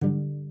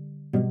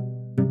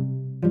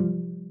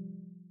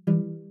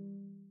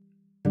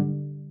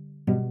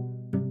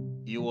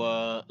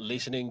are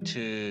listening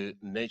to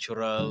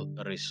Natural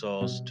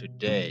Resource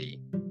Today,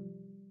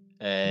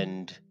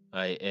 and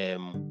I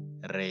am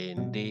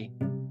Randy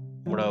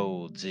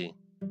Mraudzi.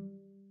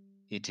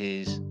 It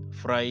is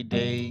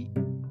Friday,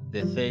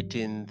 the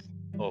 13th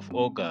of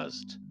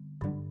August,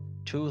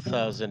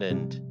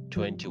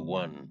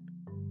 2021.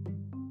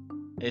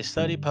 A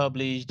study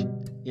published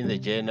in the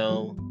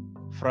journal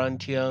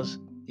Frontiers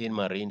in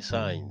Marine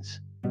Science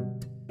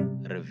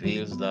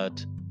reveals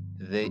that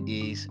there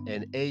is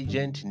an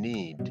urgent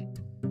need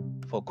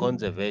for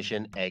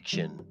conservation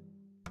action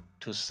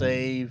to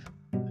save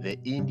the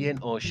Indian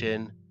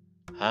Ocean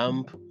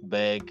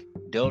humpback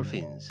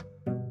dolphins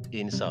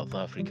in South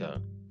Africa.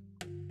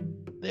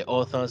 The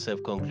authors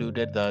have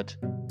concluded that,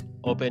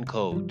 open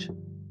quote,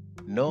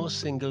 no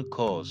single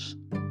cause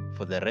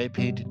for the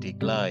rapid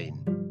decline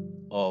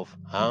of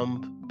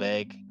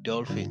humpback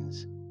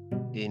dolphins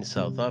in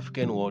South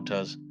African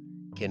waters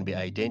can be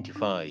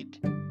identified,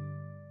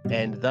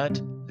 and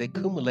that the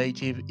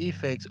cumulative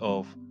effects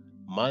of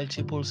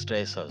multiple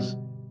stressors,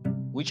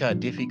 which are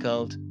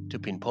difficult to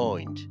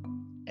pinpoint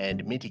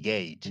and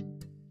mitigate,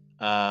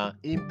 are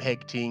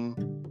impacting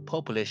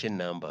population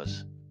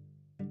numbers.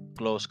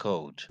 Close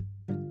quote.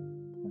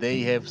 They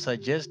have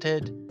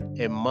suggested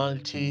a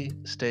multi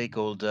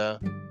stakeholder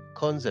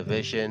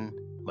conservation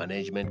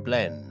management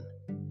plan.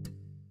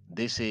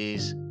 This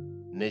is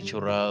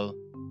Natural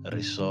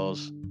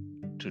Resource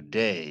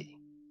Today.